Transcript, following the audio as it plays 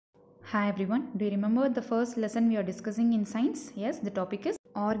Hi everyone, do you remember the first lesson we are discussing in science? Yes, the topic is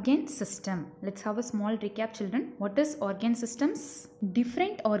organ system. Let's have a small recap, children. What is organ systems?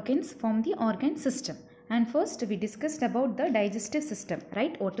 Different organs form the organ system. And first we discussed about the digestive system,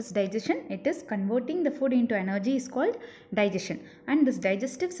 right? What is digestion? It is converting the food into energy is called digestion. And this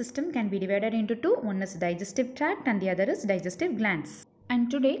digestive system can be divided into two. One is digestive tract and the other is digestive glands. And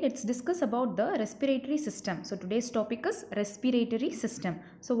today let's discuss about the respiratory system. So today's topic is respiratory system.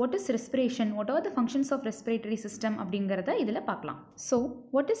 So what is respiration? What are the functions of respiratory system? அப்படிங்கறத இதல பார்க்கலாம். So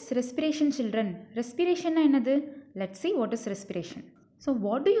what is respiration, children? Respiration என்னது? Let's see what is respiration. So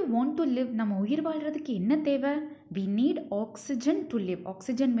what do you want to live? நம்ம உயிர் வாழ்றதுக்கு என்ன தேவை? We need oxygen to live.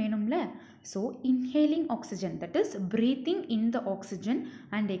 Oxygen வேணும்ல? So inhaling oxygen, that is breathing in the oxygen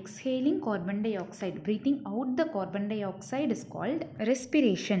and exhaling carbon dioxide. Breathing out the carbon dioxide is called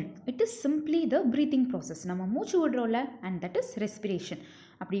respiration. It is simply the breathing process. நம்ம மூச்சு விடுறோம்ல, and that is respiration.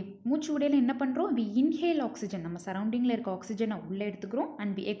 அப்படி மூச்சு விடையில என்ன பண்ணுறோம்? We inhale oxygen. நம்ம சரௌண்டிங்கில் இருக்க ஆக்சிஜனை உள்ளே எடுத்துக்கிறோம்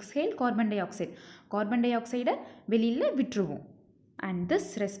and we exhale carbon dioxide. Carbon tie ஆக்சைடை வெளியில் விட்டுருவோம். And this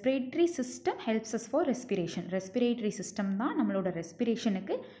respiratory system helps us for respiration. Respiratory system தான் நம்மளோட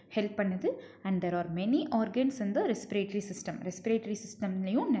ரெஸ்பிரேஷனுக்கு ஹெல்ப் பண்ணுது. And there are many organs in the respiratory system. Respiratory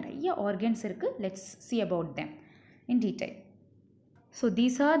systemலையும் நிறைய organs இருக்கு. Let's see about them in detail. So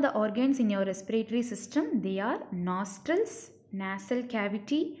these are the organs in your respiratory system. They are nostrils, nasal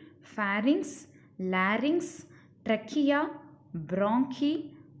cavity, pharynx, larynx, trachea, bronchi,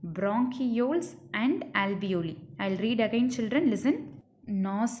 bronchioles and alveoli. I'll read again, children. Listen.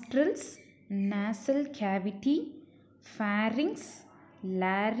 Nostrils, nasal cavity, pharynx,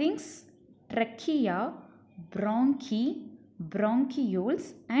 larynx, trachea, bronchi, bronchioles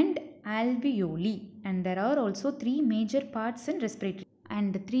and alveoli. And there are also three major parts in respiratory.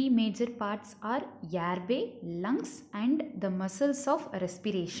 And the three major parts are airway, lungs and the muscles of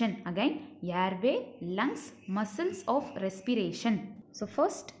respiration. Again, airway, lungs, muscles of respiration. So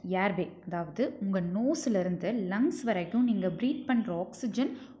first airway, அதாவது உங்கள் நோஸ்லேருந்து lungs வரைக்கும் நீங்கள் breath பண்ணுற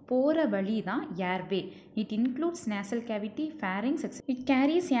oxygen போகிற வழி தான் airway. It includes nasal cavity, fairings, it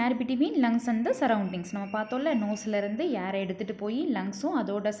carries air between lungs and the surroundings. நம்ம பார்த்தோம்ல, நோஸ்லேருந்து ஏரை எடுத்துகிட்டு போய் லங்ஸும்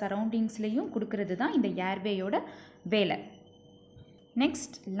அதோட சரௌண்டிங்ஸ்லேயும் கொடுக்கறது தான் இந்த ஏர்வேயோட வேலை.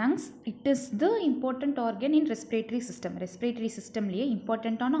 Next, lungs. It is the important organ in respiratory system. Respiratory systemலேயே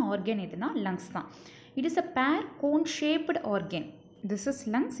இம்பார்ட்டண்ட்டான ஆர்கன் எதுனா லங்ஸ் தான். It is a pear cone shaped organ. This is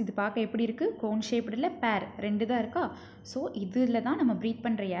lungs. இது பார்க்க எப்படி இருக்குது? கோன் ஷேப்டில் பேர் ரெண்டு தான் இருக்கா? ஸோ இதில் தான் நம்ம ப்ரீத்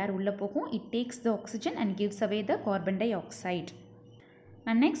பண்ணுற ஏர் உள்ளே போகும். It takes the oxygen and gives away the carbon di oxide.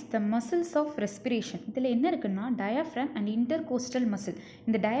 And next the muscles of respiration. இதில் என்ன இருக்குன்னா டயாஃப்ரம் அண்ட் இன்டர்கோஸ்டல் மசில்.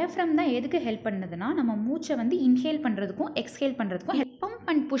 இந்த டயாஃப்ரம் தான் எதுக்கு ஹெல்ப் பண்ணுதுன்னா நம்ம மூச்சை வந்து இன்ஹேல் பண்ணுறதுக்கும் எக்ஸ்ஹேல் பண்ணுறதுக்கும் பம்ப்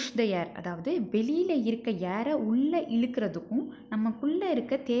அண்ட் புஷ் த ஏர், அதாவது வெளியில் இருக்க ஏரை உள்ளே இழுக்கிறதுக்கும் நமக்குள்ளே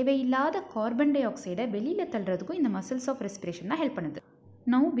இருக்க தேவையில்லாத கார்பன் டை ஆக்சைடை வெளியில் தள்ளுறதுக்கும் இந்த மசில்ஸ் ஆஃப் ரெஸ்பிரேஷன் தான் ஹெல்ப் பண்ணுது.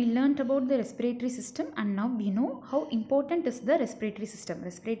 Now we learnt about the respiratory system and now we know how important is the respiratory system.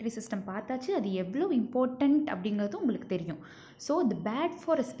 Respiratory system பார்த்தாச்சு, அது எவ்வளோ இம்பார்ட்டண்ட் அப்படிங்கிறது உங்களுக்கு தெரியும். So the bad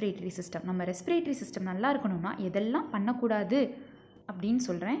for respiratory system. நம்ம respiratory system நல்லா இருக்கணும்னா எதெல்லாம் பண்ணக்கூடாது அப்படின்னு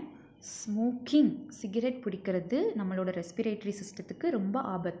சொல்கிறேன். ஸ்மோக்கிங், சிகரெட் பிடிக்கிறது நம்மளோட ரெஸ்பிரேட்டரி சிஸ்டத்துக்கு ரொம்ப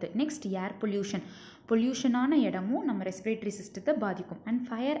ஆபத்து. Next air pollution. பொல்யூஷனான இடமும் நம்ம ரெஸ்பிரேட்டரி சிஸ்டத்தை பாதிக்கும். And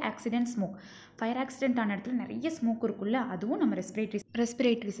fire accident, smoke. Fire accident ஆன இடத்துல நிறைய ஸ்மோக் இருக்குல்ல, அதுவும் நம்ம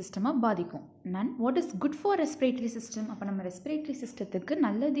ரெஸ்பிரேட்டரி சிஸ்டமாக பாதிக்கும். And what is good for respiratory system? அப்போ நம்ம ரெஸ்பிரேட்டரி சிஸ்டத்துக்கு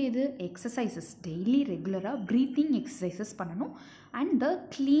நல்லது எது? எக்ஸசைசஸ், டெய்லி ரெகுலராக ப்ரீத்திங் எக்ஸசைசஸ் பண்ணணும். அண்ட் த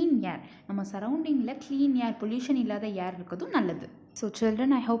க்ளீன் ஏர், நம்ம சரௌண்டிங்கில் க்ளீன் ஏர், பொல்யூஷன் இல்லாத ஏர் இருக்கிறதும் நல்லது. So children,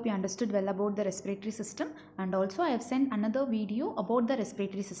 I hope you understood well about the respiratory system, and also I have sent another video about the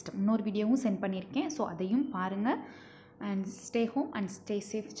respiratory system. இன்னொரு வீடியோவும் send பண்ணியிருக்கேன். So அதையும் பாருங்கள். And stay home and stay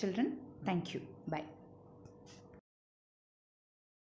safe, children. Thank you. Bye.